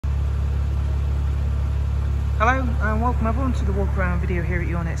Hello and welcome everyone to the walk around video here at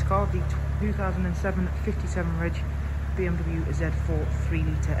Your Next Car, the 2007 57 reg BMW Z4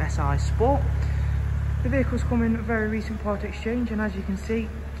 3-litre SI Sport. The vehicle's come in a very recent part exchange, and as you can see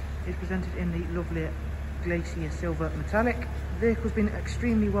it's presented in the lovely Glacier Silver Metallic. The vehicle's been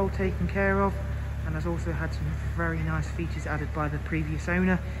extremely well taken care of and has also had some very nice features added by the previous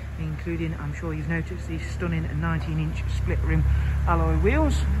owner, including, I'm sure you've noticed, these stunning 19-inch split rim alloy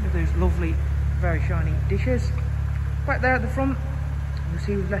wheels with those lovely very shiny dishes. Back there at the front you'll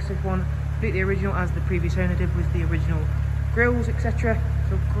see we've left this one completely original, as the previous owner did, with the original grills, etc.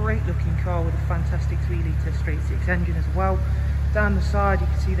 So a great looking car with a fantastic 3-litre straight six engine as well. Down the side you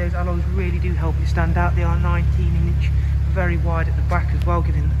can see those alloys really do help it stand out. They are 19-inch, very wide at the back as well,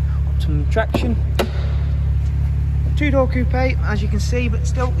 giving optimum traction. Two-door coupe, as you can see, but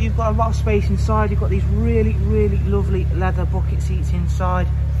still you've got a lot of space inside. You've got these really lovely leather bucket seats inside,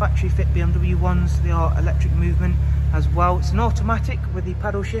 factory fit BMW ones. They are electric movement as well. It's an automatic with the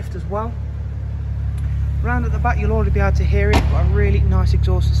paddle shift as well. Round at the back you'll already be able to hear it. Got a really nice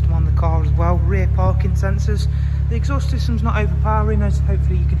exhaust system on the car as well, rear parking sensors. The exhaust system's not overpowering, as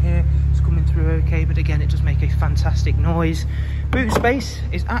hopefully you can hear it's coming through okay, but again it does make a fantastic noise. Boot space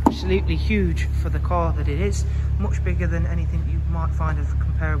is absolutely huge for the car that it is, much bigger than anything you might find of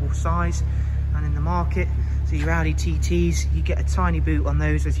comparable size and in the market. So your Audi TTs, you get a tiny boot on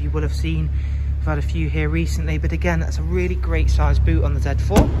those, as you will have seen. We've had a few here recently, but again that's a really great size boot on the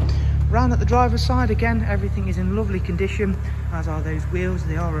Z4. Round at the driver's side, again everything is in lovely condition, as are those wheels.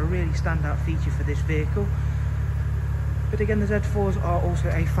 They are a really standout feature for this vehicle. But again, the Z4s are also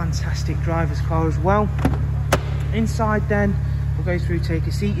a fantastic driver's car as well. Inside then, we'll go through, take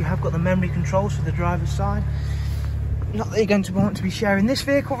a seat. You have got the memory controls for the driver's side. Not that you're going to want to be sharing this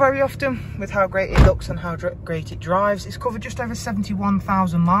vehicle very often, with how great it looks and how great it drives. It's covered just over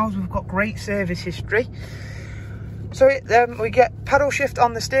 71,000 miles. We've got great service history. So we get paddle shift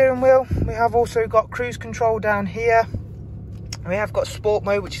on the steering wheel. We have also got cruise control down here. We have got sport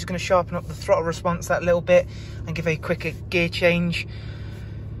mode, which is going to sharpen up the throttle response that little bit and give a quicker gear change.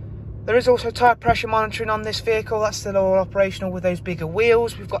 There is also tyre pressure monitoring on this vehicle. That's still all operational with those bigger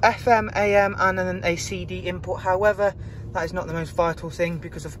wheels. We've got FM, AM and then a CD input. However, that is not the most vital thing,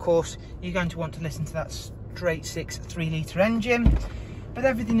 because of course you're going to want to listen to that straight six 3-litre engine. But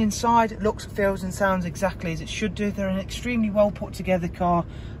everything inside looks, feels and sounds exactly as it should do. They're an extremely well put together car,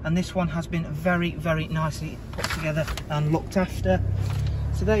 and this one has been very nicely put together and looked after.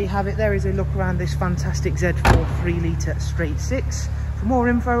 So there you have it. There is a look around this fantastic Z4 3-litre straight six. For more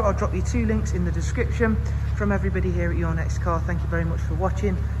info I'll drop you two links in the description. From everybody here at Your Next Car, thank you very much for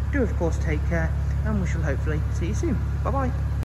watching. Do of course take care, and we shall hopefully see you soon. Bye bye.